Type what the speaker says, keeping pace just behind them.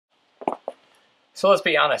So let's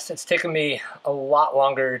be honest, it's taken me a lot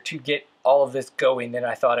longer to get all of this going than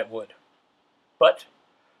I thought it would. But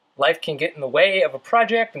life can get in the way of a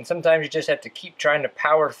project, and sometimes you just have to keep trying to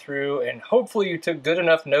power through, and hopefully you took good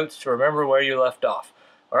enough notes to remember where you left off.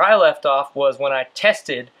 Where I left off was when I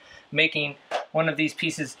tested making one of these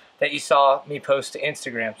pieces that you saw me post to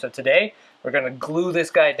Instagram. So today we're going to glue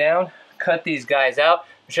this guy down, cut these guys out.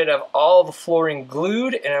 We should have all the flooring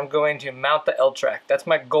glued, and I'm going to mount the L-track. That's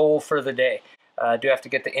my goal for the day. I do have to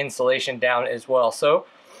get the insulation down as well. So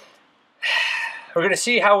we're going to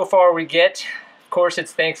see how far we get. Of course,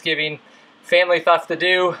 it's Thanksgiving, family stuff to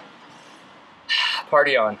do.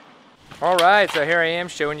 Party on. All right, so here I am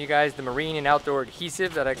showing you guys the marine and outdoor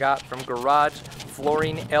adhesive that I got from Garage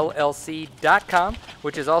Flooring LLC.com,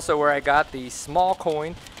 which is also where I got the small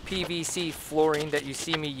coin PVC flooring that you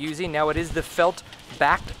see me using. Now it is the felt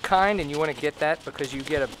backed kind, and you want to get that because you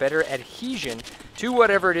get a better adhesion to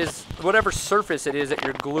whatever it is, whatever surface it is that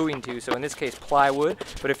you're gluing to. So in this case, plywood,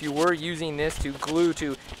 but if you were using this to glue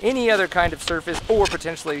to any other kind of surface, or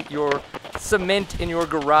potentially your cement in your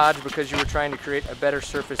garage because you were trying to create a better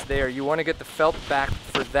surface there, you want to get the felt backed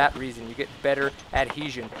for that reason. You get better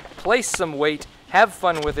adhesion. Place some weight, have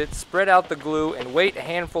fun with it, spread out the glue, and wait a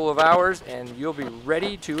handful of hours, and you'll be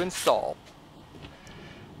ready to install.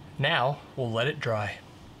 Now we'll let it dry.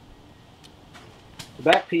 The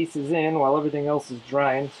back piece is in while everything else is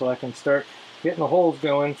drying, so I can start getting the holes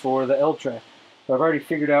going for the L-track. So I've already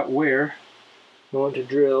figured out where I want to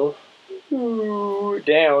drill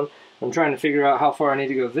down. I'm trying to figure out how far I need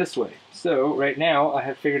to go this way. So right now I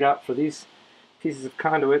have figured out for these pieces of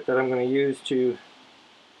conduit that I'm going to use to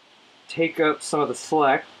take up some of the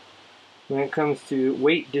slack when it comes to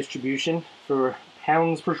weight distribution for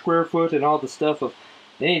pounds per square foot and all the stuff of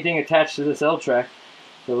anything attached to this L-track.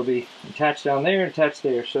 It'll be attached down there and attached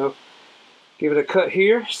there. So give it a cut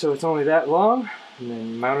here so it's only that long, and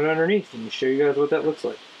then mount it underneath and show you guys what that looks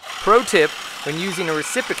like. Pro tip, when using a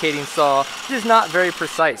reciprocating saw, it is not very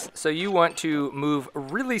precise. So you want to move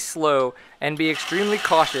really slow and be extremely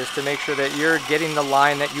cautious to make sure that you're getting the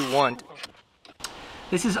line that you want.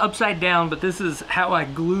 This is upside down, but this is how I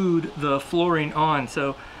glued the flooring on.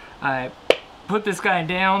 So I put this guy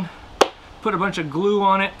down, put a bunch of glue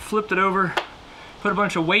on it, flipped it over, put a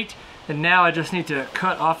bunch of weight, and now I just need to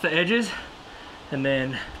cut off the edges and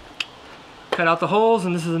then cut out the holes,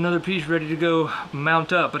 and this is another piece ready to go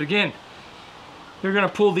mount up. But again, you're gonna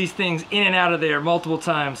pull these things in and out of there multiple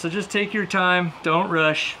times, so just take your time, don't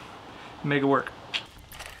rush, make it work.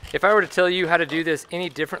 If I were to tell you how to do this any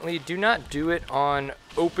differently, do not do it on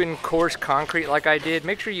open, coarse concrete like I did.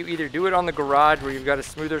 Make sure you either do it on the garage where you've got a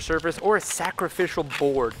smoother surface, or a sacrificial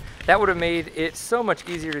board. That would have made it so much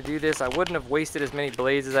easier to do this. I wouldn't have wasted as many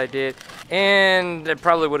blades as I did, and it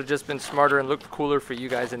probably would have just been smarter and looked cooler for you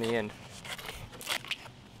guys in the end.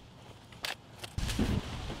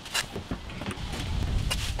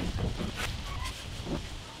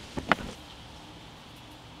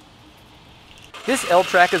 This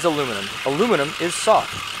L-track is aluminum. Aluminum is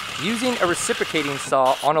soft. Using a reciprocating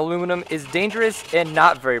saw on aluminum is dangerous and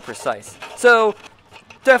not very precise. So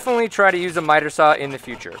definitely try to use a miter saw in the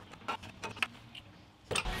future.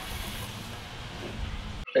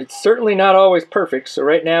 It's certainly not always perfect, so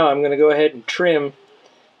right now I'm going to go ahead and trim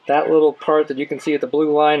that little part that you can see at the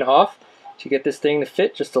blue line off to get this thing to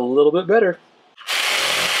fit just a little bit better.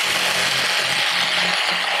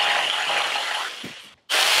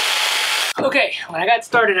 Okay, when I got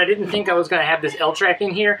started, I didn't think I was going to have this L-track in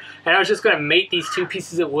here, and I was just going to mate these two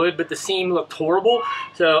pieces of wood, but the seam looked horrible.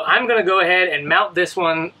 So I'm going to go ahead and mount this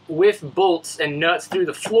one with bolts and nuts through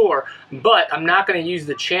the floor, but I'm not going to use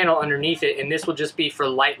the channel underneath it, and this will just be for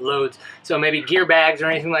light loads. So maybe gear bags or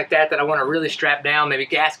anything like that I want to really strap down, maybe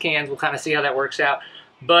gas cans, we'll kind of see how that works out.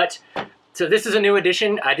 But so this is a new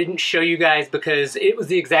addition. I didn't show you guys because it was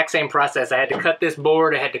the exact same process. I had to cut this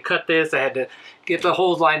board, I had to cut this, I had to get the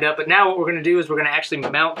holes lined up. But now what we're going to do is we're going to actually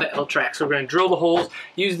mount the L-track. So we're going to drill the holes,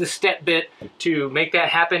 use the step bit to make that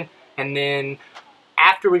happen, and then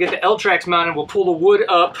after we get the L-tracks mounted, we'll pull the wood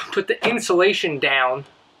up, put the insulation down,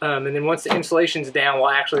 and then once the insulation's down, we'll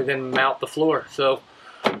actually then mount the floor. So,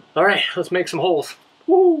 all right, let's make some holes.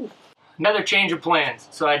 Woo! Another change of plans.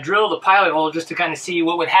 So I drilled a pilot hole just to kind of see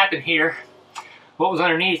what would happen here, what was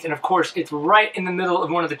underneath, and of course it's right in the middle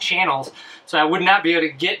of one of the channels, so I would not be able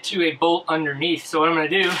to get to a bolt underneath. So what I'm going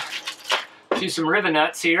to do some rivet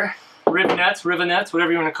nuts here, rivet nuts,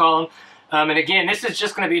 whatever you want to call them. And again, this is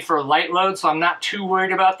just going to be for a light load, so I'm not too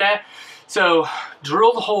worried about that. So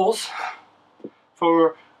drill the holes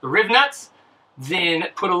for the rivet nuts, then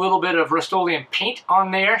put a little bit of Rust-Oleum paint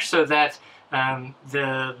on there so that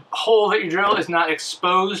The hole that you drill is not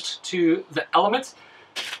exposed to the elements.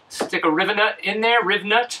 Stick a rivet nut in there,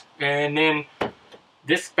 and then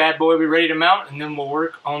this bad boy will be ready to mount, and then we'll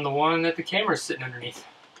work on the one that the camera's sitting underneath.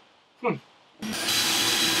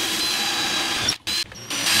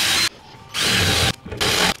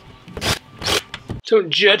 Don't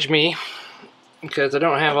judge me, because I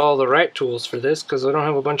don't have all the right tools for this, because I don't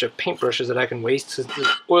have a bunch of paintbrushes that I can waste, because it's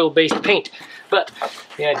oil-based paint. But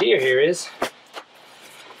the idea here is, I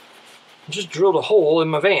just drilled a hole in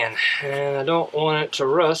my van, and I don't want it to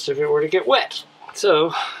rust if it were to get wet.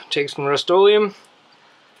 So, take some Rust-Oleum,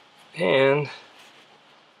 and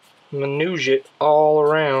manuge it all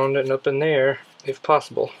around and up in there, if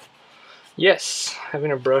possible. Yes,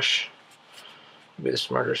 having a brush would be the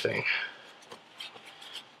smarter thing.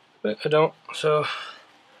 But I don't, so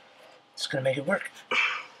it's gonna make it work.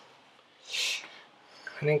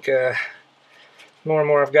 I think more and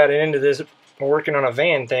more I've gotten into this working on a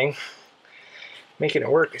van thing. Making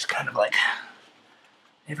it work is kind of like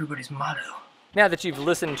everybody's motto. Now that you've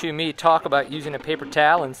listened to me talk about using a paper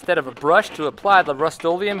towel instead of a brush to apply the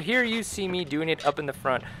Rust-Oleum, here you see me doing it up in the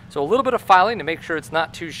front. So a little bit of filing to make sure it's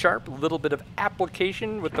not too sharp, a little bit of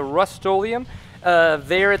application with the Rust-Oleum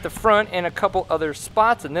there at the front and a couple other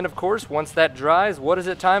spots. And then of course, once that dries, what is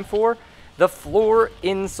it time for? The floor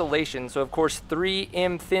insulation. So of course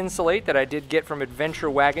 3M Thinsulate that I did get from Adventure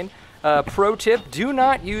Wagon. Pro tip, do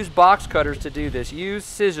not use box cutters to do this. Use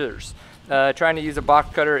scissors. Trying to use a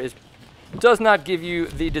box cutter does not give you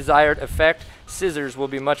the desired effect. Scissors will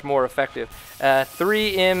be much more effective.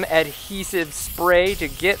 3M adhesive spray to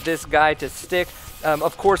get this guy to stick.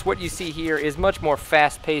 Of course, what you see here is much more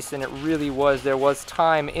fast-paced than it really was. There was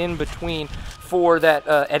time in between for that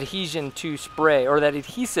adhesion to spray, or that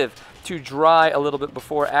adhesive to dry a little bit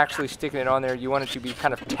before actually sticking it on there. You want it to be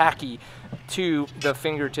kind of tacky to the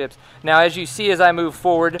fingertips. Now, as you see as I move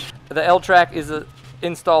forward, the L-Track is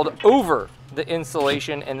installed over the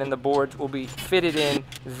insulation, and then the boards will be fitted in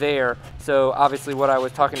there. So obviously what I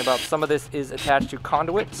was talking about, some of this is attached to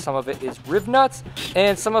conduit, some of it is riv nuts,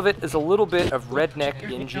 and some of it is a little bit of redneck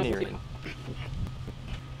engineering.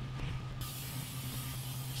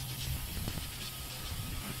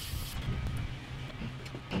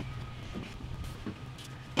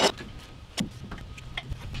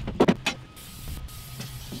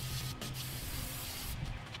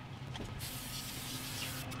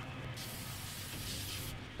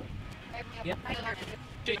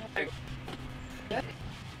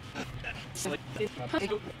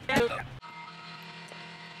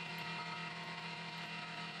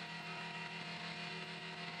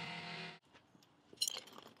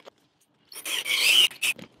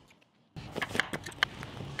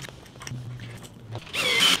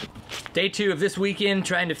 Day 2 of this weekend,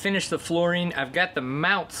 trying to finish the flooring. I've got the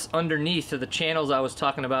mounts underneath to the channels I was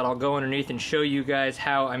talking about. I'll go underneath and show you guys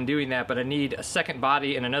how I'm doing that, but I need a second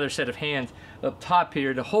body and another set of hands up top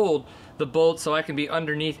here to hold the bolts so I can be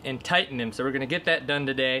underneath and tighten them. So we're gonna get that done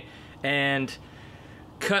today and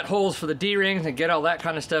cut holes for the D-rings and get all that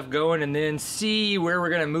kind of stuff going, and then see where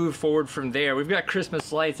we're gonna move forward from there. We've got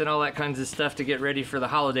Christmas lights and all that kinds of stuff to get ready for the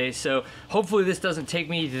holidays, so hopefully this doesn't take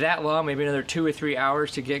me that long, maybe another 2 or 3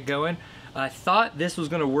 hours to get going. I thought this was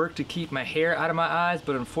gonna work to keep my hair out of my eyes,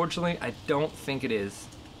 but unfortunately I don't think it is.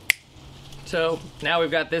 So now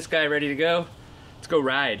we've got this guy ready to go. Let's go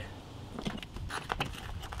ride.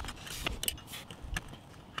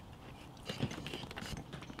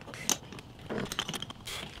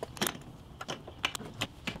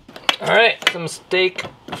 Alright, some mistake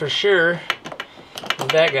for sure with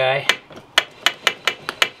that guy.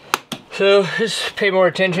 So just pay more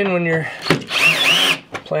attention when you're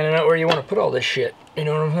planning out where you want to put all this shit. You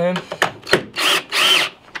know what I'm saying?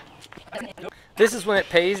 This is when it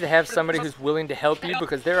pays to have somebody who's willing to help you,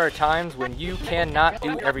 because there are times when you cannot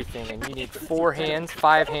do everything and you need 4 hands,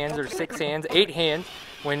 5 hands, or 6 hands, 8 hands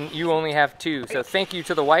when you only have 2. So thank you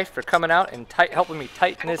to the wife for coming out and helping me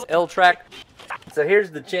tighten this L-Track. So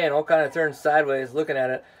here's the channel, kind of turned sideways looking at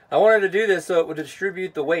it. I wanted to do this so it would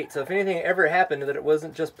distribute the weight. So if anything ever happened that it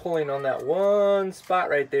wasn't just pulling on that one spot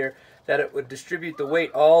right there, that it would distribute the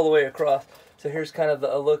weight all the way across. So here's kind of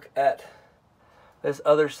a look at this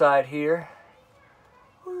other side here.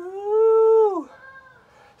 Woo!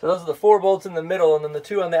 So those are the 4 bolts in the middle, and then the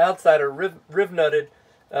 2 on the outside are riv nutted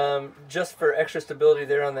just for extra stability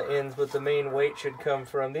there on the ends, but the main weight should come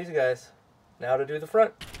from these guys. Now to do the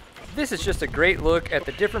front. This is just a great look at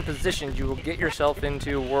the different positions you will get yourself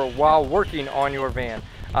into while working on your van.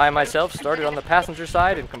 I myself started on the passenger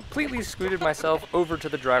side and completely scooted myself over to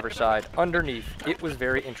the driver's side underneath. It was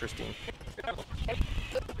very interesting.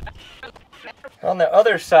 On the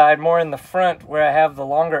other side, more in the front where I have the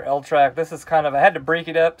longer L-track, this is kind of, I had to break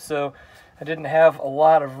it up so I didn't have a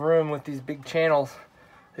lot of room with these big channels.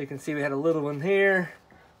 So you can see we had a little one here,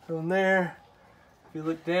 a little one there. If you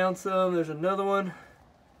look down some, there's another one.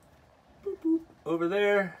 Boop, boop, over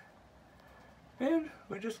there. And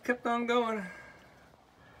we just kept on going.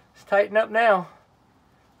 Just tighten up now.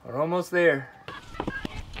 We're almost there.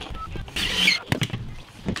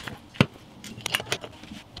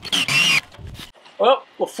 Well,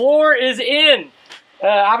 the floor is in.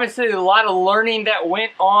 Obviously, a lot of learning that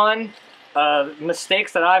went on.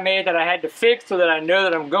 Mistakes that I made that I had to fix, so that I know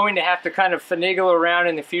that I'm going to have to kind of finagle around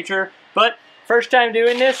in the future. But first time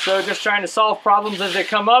doing this, so just trying to solve problems as they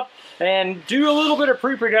come up and do a little bit of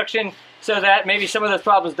pre-production so that maybe some of those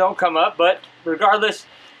problems don't come up. But regardless,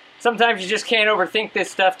 sometimes you just can't overthink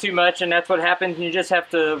this stuff too much, and that's what happens. You just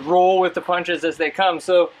have to roll with the punches as they come.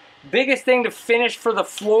 So biggest thing to finish for the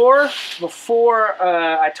floor before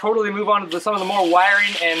I totally move on to some of the more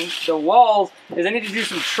wiring and the walls is I need to do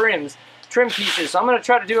some trim pieces. So I'm going to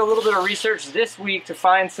try to do a little bit of research this week to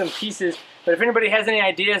find some pieces. But if anybody has any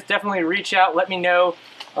ideas, definitely reach out. Let me know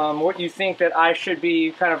what you think that I should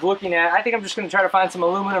be kind of looking at. I think I'm just going to try to find some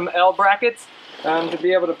aluminum L brackets to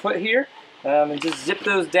be able to put here and just zip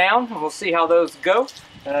those down, and we'll see how those go.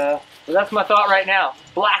 So that's my thought right now.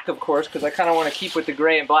 Black, of course, because I kind of want to keep with the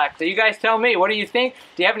gray and black. So you guys tell me, what do you think?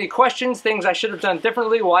 Do you have any questions, things I should have done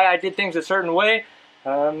differently, why I did things a certain way,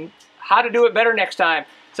 how to do it better next time?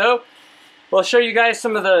 So we'll show you guys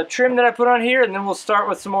some of the trim that I put on here, and then we'll start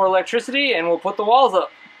with some more electricity, and we'll put the walls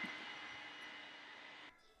up.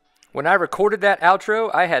 When I recorded that outro,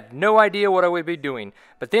 I had no idea what I would be doing.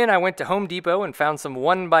 But then I went to Home Depot and found some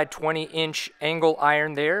 1x20-inch angle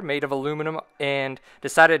iron there made of aluminum and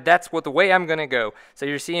decided that's what the way I'm going to go. So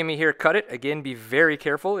you're seeing me here cut it. Again, be very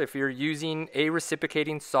careful if you're using a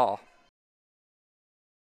reciprocating saw.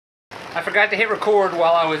 I forgot to hit record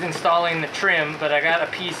while I was installing the trim, but I got a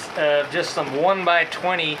piece of just some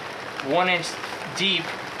 1x20, 1-inch deep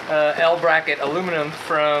L bracket aluminum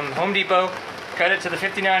from Home Depot. Cut it to the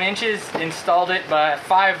 59 inches, installed it by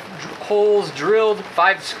 5 holes drilled,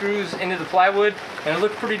 5 screws into the plywood, and it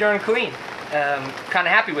looked pretty darn clean. Kind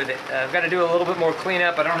of happy with it. I've got to do a little bit more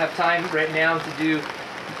cleanup. I don't have time right now to do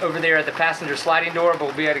over there at the passenger sliding door, but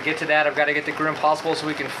we'll be able to get to that. I've got to get the Grim Possible so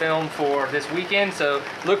we can film for this weekend. So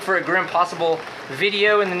look for a Grim Possible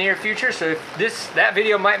video in the near future. So if that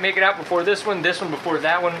video might make it out before this one before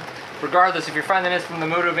that one. Regardless, if you're finding this from the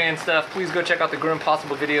Moto van stuff, please go check out the Grim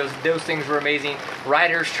Possible videos. Those things were amazing.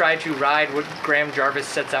 Riders try to ride what Graham Jarvis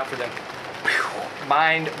sets out for them. Whew,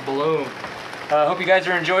 mind blown. Hope you guys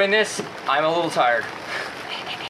are enjoying this. I'm a little tired.